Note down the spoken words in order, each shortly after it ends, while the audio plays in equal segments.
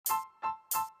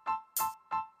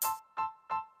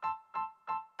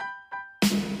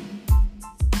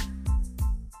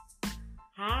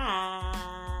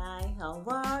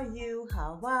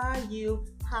you?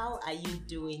 How are you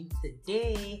doing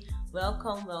today?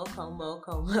 Welcome to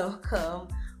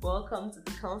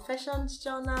the Confessions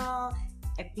Journal,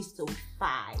 episode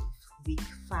 5, week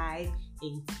 5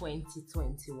 in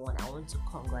 2021. I want to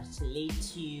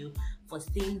congratulate you for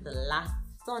seeing the last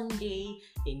Sunday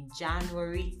in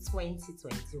January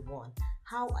 2021.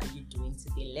 How are you doing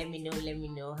today? Let me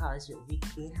know. How's your week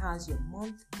been? How's your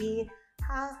month been?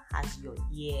 How has your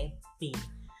year been?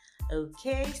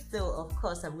 Okay, so of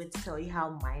course I'm going to tell you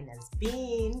how mine has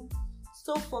been.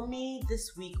 So for me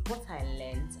this week, what I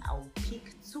learned, I'll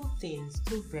pick two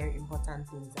very important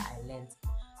things that I learned.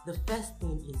 The first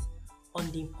thing is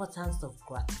on the importance of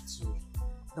gratitude,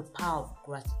 the power of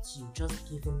gratitude, just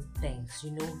giving thanks,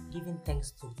 giving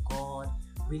thanks to God,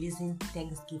 releasing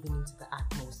thanksgiving into the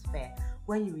atmosphere.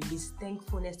 When you release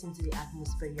thankfulness into the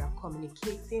atmosphere, you are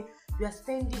communicating, you are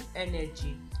sending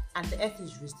energy, and the earth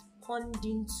is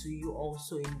responding to you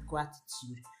also in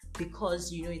gratitude.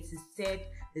 Because it is said,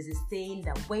 there's a saying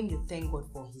that when you thank God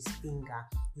for his finger,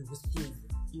 you will see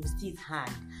his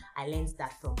hand. I learned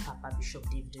that from Papa Bishop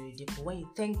David Oyedepo. When you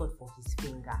thank God for his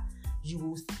finger, you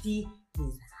will see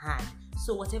his hand.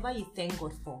 So whatever you thank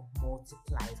God for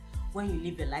multiplies. When you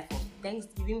live a life of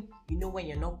thanksgiving, when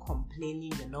you're not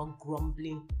complaining, you're not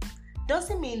grumbling,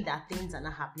 doesn't mean that things are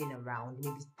not happening around.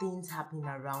 Maybe things happening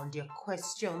around, there are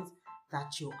questions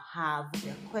that you have,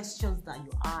 there are questions that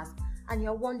you ask, and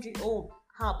you're wondering,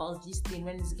 how about this thing?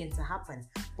 When is it going to happen?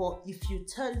 But if you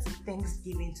turn to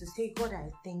thanksgiving to say, God,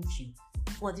 I thank you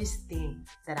for this thing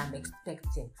that I'm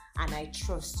expecting, and I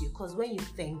trust you. Because when you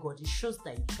thank God, it shows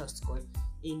that you trust God.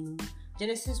 In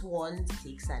Genesis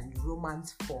 1:6 and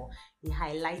Romans 4, he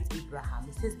highlights Abraham.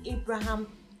 It says, Abraham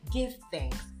gave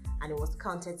thanks, and it was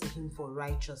counted to him for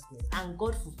righteousness. And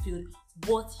God fulfilled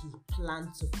what he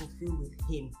planned to fulfill with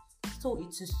him. So it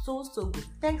is so good.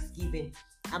 Thanksgiving.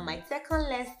 And my second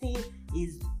lesson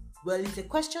is, it's a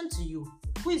question to you.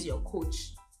 Who is your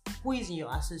coach? Who is in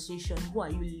your association? Who are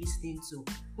you listening to?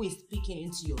 Who is speaking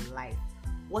into your life?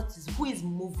 Who is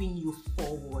moving you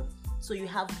forward? So you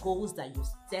have goals that you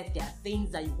set, there are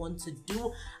things that you want to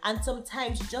do, and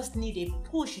sometimes you just need a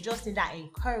push, you just need that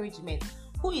encouragement.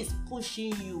 Who is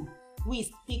pushing you? Who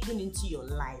is speaking into your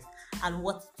life? And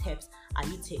what steps are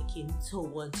you taking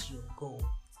towards your goal?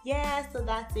 Yeah, so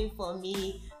that's it for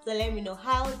me. So let me know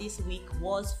how this week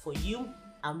was for you,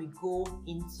 and we go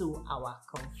into our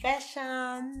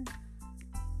confession.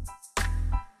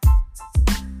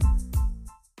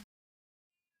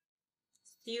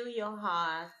 Still your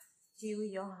heart,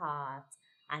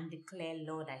 and declare,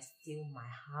 Lord, I still my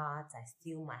heart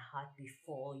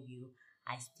before you.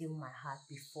 I still my heart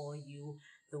before you.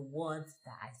 The words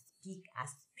that I speak are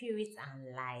spirit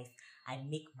and life. I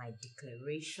make my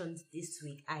declarations this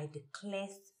week. I declare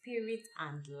spirit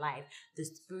and life. The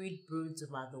spirit broods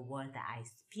over the word that I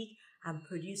speak and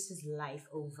produces life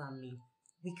over me.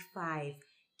 Week 5,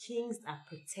 kings are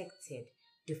protected,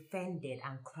 defended,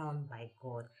 and crowned by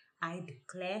God. I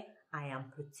declare I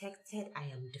am protected, I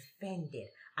am defended,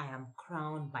 I am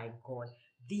crowned by God.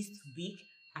 This week,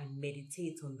 I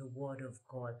meditate on the word of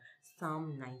God.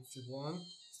 Psalm 91,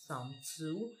 Psalm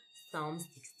 2, Psalm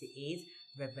 68,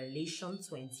 Revelation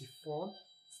 24,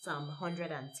 Psalm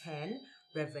 110,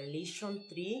 Revelation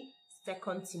 3, 2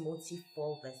 Timothy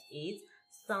 4 verse 8,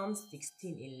 Psalm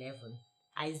 16:11,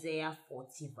 Isaiah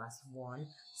 40 verse 1,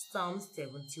 Psalm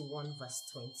 71 verse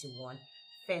 21,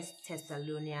 1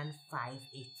 Thessalonians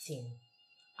 5:18.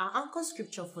 Our anchor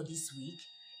scripture for this week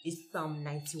is Psalm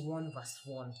 91 verse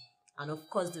 1. And of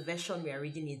course, the version we are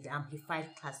reading is the Amplified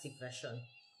Classic Version.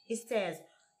 It says,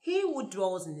 he who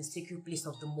dwells in the secret place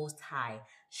of the Most High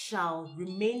shall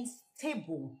remain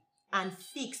stable and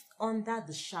fixed under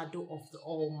the shadow of the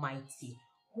Almighty,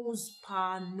 whose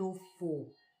power no foe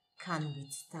can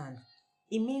withstand.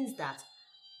 It means that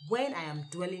when I am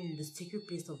dwelling in the secret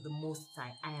place of the Most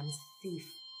High, I am safe,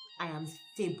 I am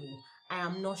stable, I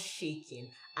am not shaken,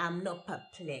 I am not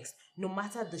perplexed. No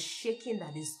matter the shaking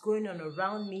that is going on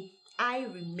around me, I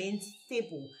remain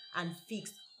stable and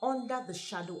fixed under the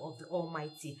shadow of the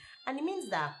Almighty. And it means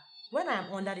that when I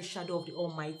am under the shadow of the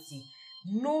Almighty,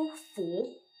 no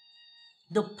foe,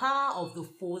 the power of the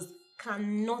foes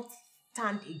cannot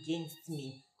stand against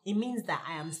me. It means that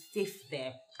I am safe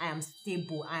there. I am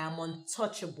stable. I am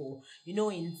untouchable.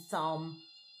 In Psalm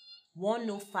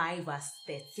 105 verse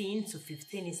 13 to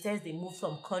 15, it says they moved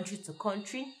from country to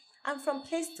country and from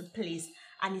place to place,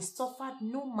 and he suffered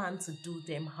no man to do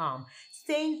them harm,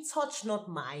 saying, touch not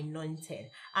my anointed,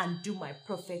 and do my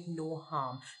prophet no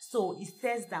harm. So it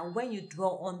says that when you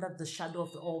dwell under the shadow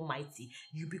of the Almighty,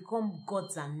 you become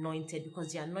God's anointed,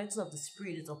 because the anointing of the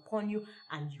Spirit is upon you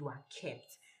and you are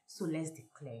kept. So let's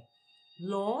declare,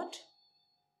 Lord,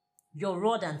 your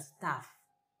rod and staff,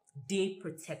 they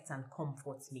protect and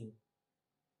comfort me.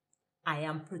 I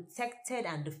am protected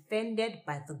and defended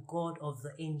by the God of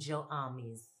the angel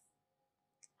armies.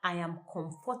 I am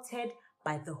comforted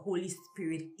by the Holy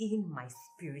Spirit in my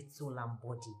spirit, soul, and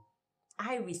body.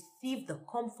 I receive the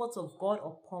comfort of God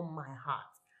upon my heart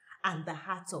and the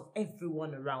heart of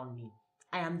everyone around me.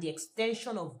 I am the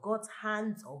extension of God's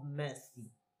hands of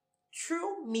mercy.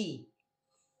 Through me,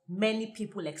 many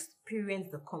people experience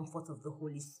the comfort of the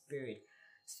Holy Spirit.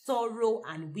 Sorrow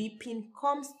and weeping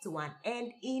comes to an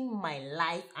end in my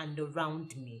life and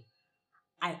around me.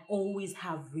 I always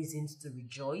have reasons to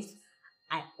rejoice.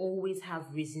 I always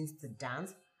have reasons to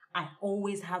dance. I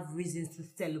always have reasons to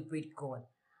celebrate God.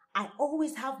 I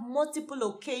always have multiple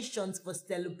occasions for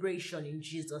celebration in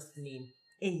Jesus' name.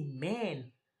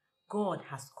 Amen. God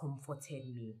has comforted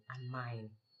me and mine.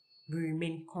 We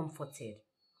remain comforted.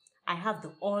 I have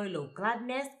the oil of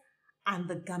gladness and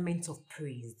the garment of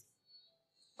praise.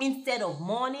 Instead of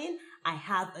mourning, I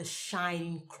have a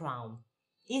shining crown.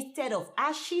 Instead of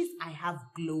ashes, I have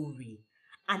glory.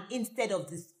 And instead of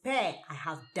despair, I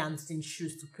have dancing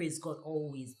shoes to praise God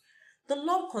always. The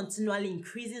Lord continually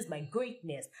increases my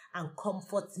greatness and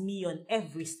comforts me on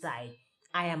every side.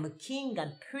 I am a king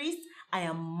and priest. I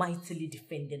am mightily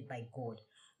defended by God.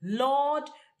 Lord,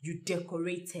 you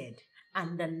decorated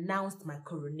and announced my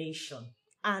coronation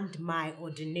and my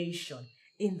ordination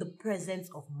in the presence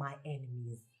of my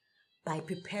enemies by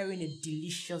preparing a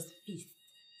delicious feast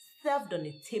served on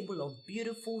a table of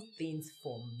beautiful things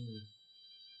for me.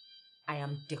 I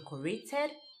am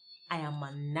decorated. I am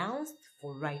announced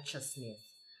for righteousness.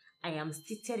 I am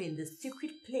seated in the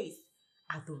secret place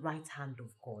at the right hand of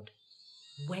God,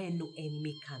 where no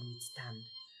enemy can withstand.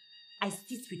 I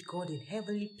sit with God in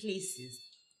heavenly places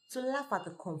to laugh at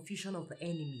the confusion of the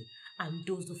enemy and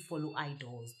those who follow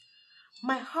idols.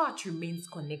 My heart remains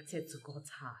connected to God's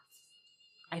heart.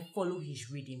 I follow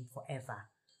his reading forever.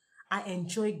 I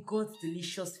enjoy God's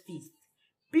delicious feast.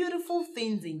 Beautiful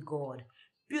things in God.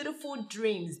 Beautiful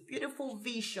dreams, beautiful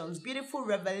visions, beautiful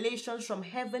revelations from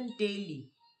heaven daily.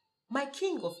 My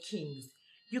King of Kings,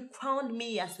 you crowned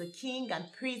me as a king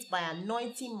and priest by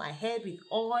anointing my head with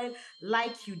oil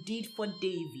like you did for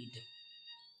David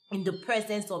in the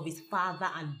presence of his father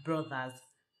and brothers.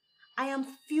 I am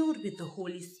filled with the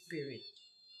Holy Spirit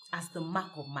as the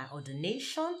mark of my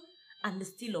ordination and the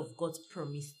seal of God's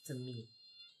promise to me.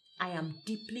 I am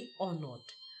deeply honored.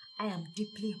 I am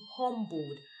deeply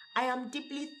humbled. I am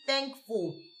deeply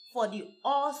thankful for the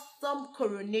awesome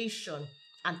coronation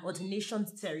and ordination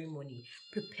ceremony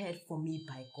prepared for me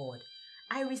by God.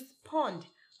 I respond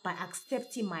by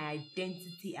accepting my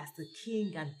identity as the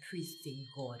king and priest in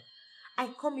God.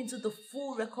 I come into the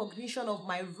full recognition of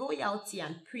my royalty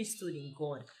and priesthood in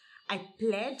God. I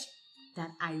pledge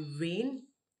that I reign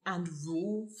and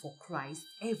rule for Christ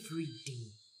every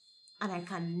day. And I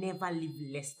can never live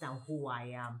less than who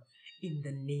I am. In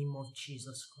the name of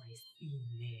Jesus Christ.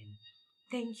 Amen.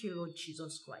 Thank you, Lord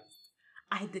Jesus Christ.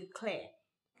 I declare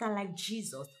that like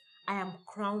Jesus, I am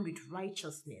crowned with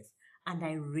righteousness and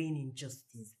I reign in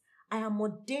justice. I am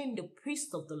ordained the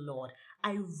priest of the Lord.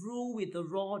 I rule with the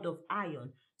rod of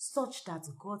iron, such that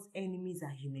God's enemies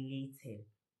are humiliated.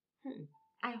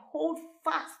 I hold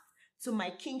fast to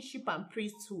my kingship and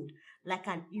priesthood like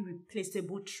an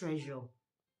irreplaceable treasure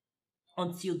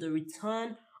until the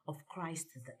return of Christ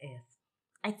to the earth.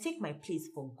 I take my place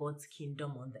for God's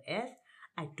kingdom on the earth.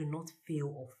 I do not fail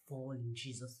or fall in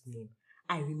Jesus' name.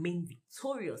 I remain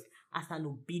victorious as an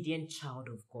obedient child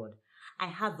of God. I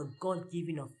have the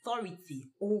God-given authority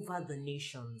over the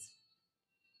nations.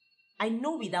 I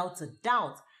know without a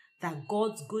doubt that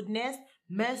God's goodness,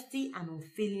 mercy, and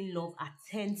unfailing love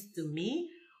attends to me,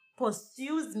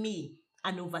 pursues me,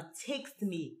 and overtakes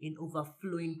me in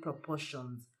overflowing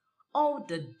proportions all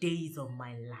the days of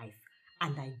my life,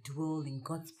 and I dwell in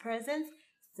God's presence,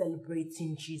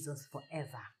 celebrating Jesus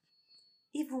forever.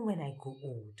 Even when I go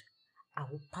old, I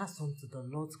will pass on to the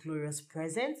Lord's glorious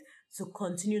presence to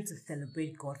continue to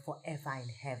celebrate God forever in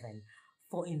heaven.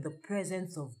 For in the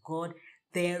presence of God,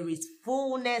 there is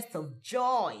fullness of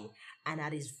joy, and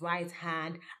at his right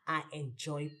hand, I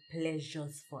enjoy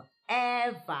pleasures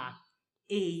forever.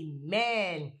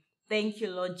 Amen. Thank you,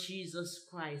 Lord Jesus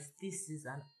Christ. This is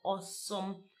an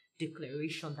awesome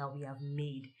declaration that we have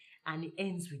made, and it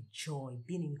ends with joy.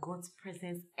 Being in God's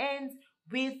presence ends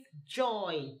with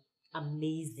joy.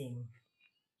 Amazing.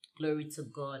 Glory to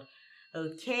God.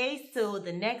 Okay, so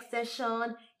the next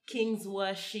session, King's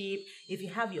Worship. If you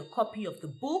have your copy of the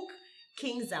book,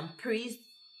 Kings and Priests,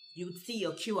 you would see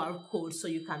your QR code, so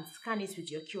you can scan it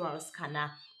with your QR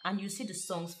scanner and you see the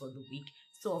songs for the week.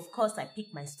 So of course I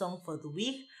picked my song for the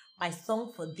week. My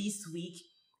song for this week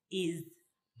is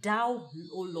Thou,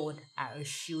 O Lord, Are a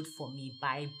Shield for Me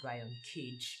by Brian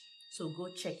Cage. So go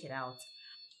check it out.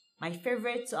 My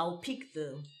favorite, so I'll pick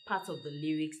the part of the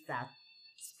lyrics that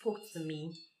spoke to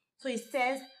me. So it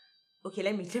says, okay,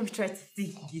 let me try to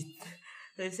sing it.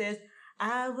 So it says,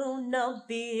 I will not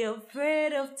be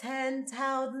afraid of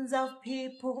 10,000s of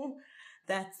people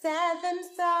that set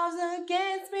themselves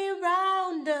against me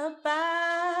round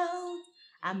about.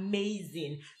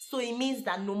 Amazing. So it means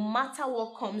that no matter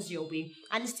what comes your way,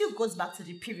 and it still goes back to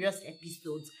the previous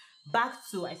episodes, back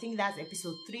to, I think that's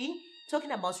episode 3,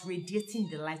 talking about radiating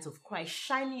the light of Christ,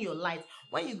 shining your light.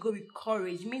 When you go with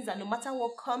courage, it means that no matter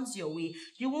what comes your way,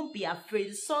 you won't be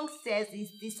afraid. The song says,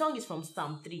 the song is from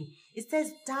Psalm 3. It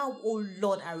says, Thou, O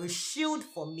Lord, are a shield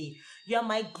for me. You are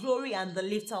my glory and the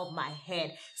lifter of my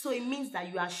head. So it means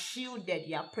that you are shielded,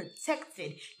 you are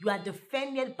protected, you are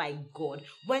defended by God.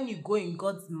 When you go in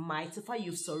God's might, so far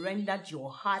you've surrendered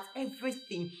your heart,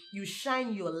 everything, you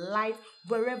shine your light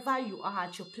wherever you are,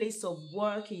 at your place of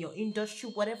work, in your industry,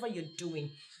 whatever you're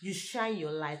doing, you shine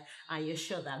your light and you're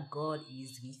sure that God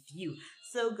is with you.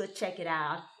 So go check it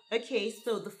out. Okay,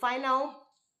 so the final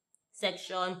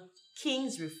section,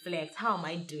 Kings Reflect. How am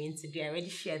I doing today? I already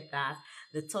shared that,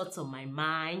 the thoughts on my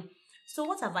mind. So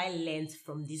what have I learned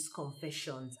from these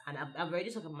confessions? And I've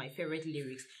already talked about my favorite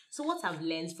lyrics. So what I've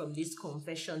learned from these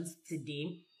confessions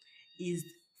today is,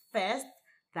 first,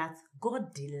 that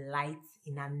God delights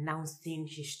in announcing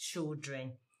his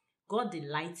children. God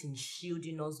delights in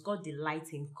shielding us. God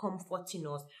delights in comforting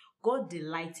us. God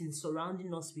delights in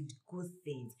surrounding us with good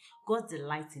things. God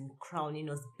delights in crowning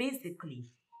us.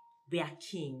 Basically, we are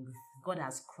kings. God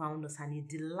has crowned us and he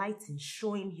delights in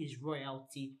showing his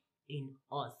royalty in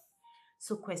us.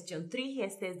 So question 3 here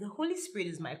says, the Holy Spirit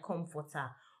is my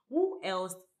comforter. Who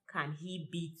else can he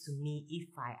be to me if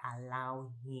I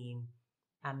allow him?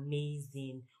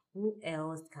 Amazing. Who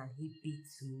else can he be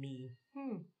to me?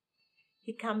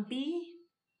 He can be,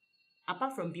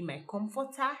 apart from being my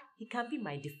comforter, he can be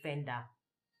my defender.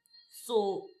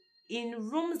 So in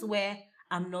rooms where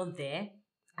I'm not there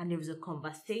and there is a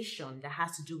conversation that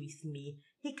has to do with me,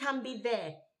 he can be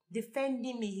there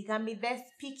defending me. He can be there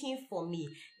speaking for me.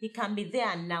 He can be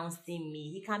there announcing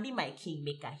me. He can be my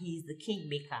kingmaker. He is the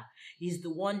kingmaker. He's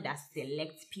the one that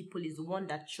selects people. He's the one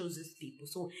that chooses people.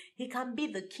 So he can be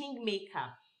the kingmaker.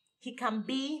 He can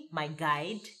be my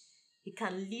guide. He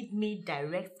can lead me,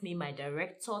 direct me. My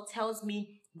director tells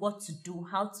me what to do,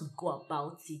 how to go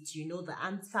about it, the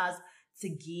answers to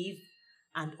give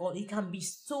and all. He can be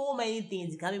so many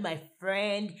things. He can be my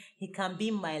friend. He can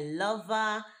be my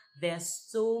lover. There are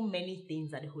so many things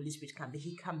that the Holy Spirit can be.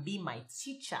 He can be my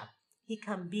teacher. He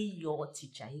can be your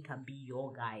teacher. He can be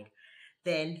your guide.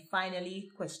 Then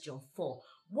finally, question 4.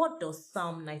 What does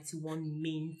Psalm 91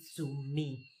 mean to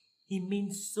me? It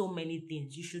means so many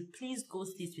things. You should please go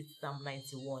sit with Psalm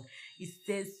 91. It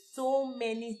says so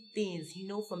many things.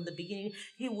 From the beginning,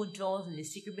 he who dwells in the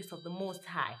secret place of the Most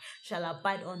High shall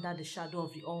abide under the shadow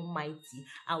of the Almighty.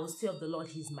 I will say of the Lord,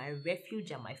 he is my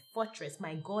refuge and my fortress,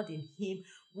 my God, in him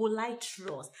will I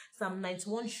trust. Psalm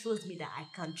 91 shows me that I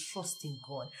can trust in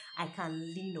God. I can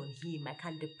lean on him. I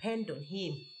can depend on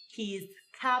him. He is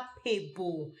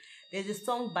capable. There's a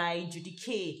song by Judy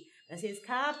K that says,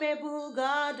 capable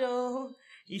God, oh.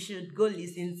 You should go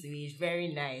listen to it. It's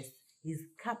very nice. He's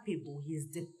capable. He's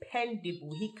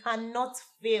dependable. He cannot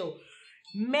fail.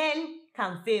 Men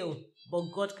can fail,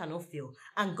 but God cannot fail.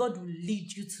 And God will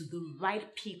lead you to the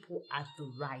right people at the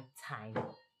right time.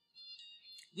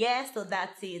 So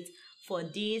that's it for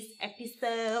this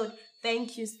episode.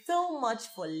 Thank you so much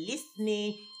for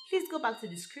listening. Please go back to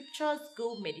the scriptures,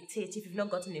 go meditate. If you've not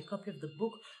gotten a copy of the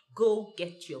book, go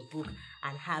get your book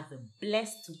and have a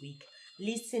blessed week.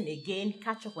 Listen again,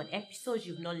 catch up on episodes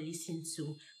you've not listened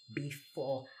to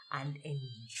before, and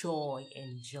enjoy.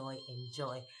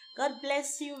 God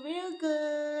bless you real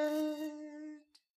good.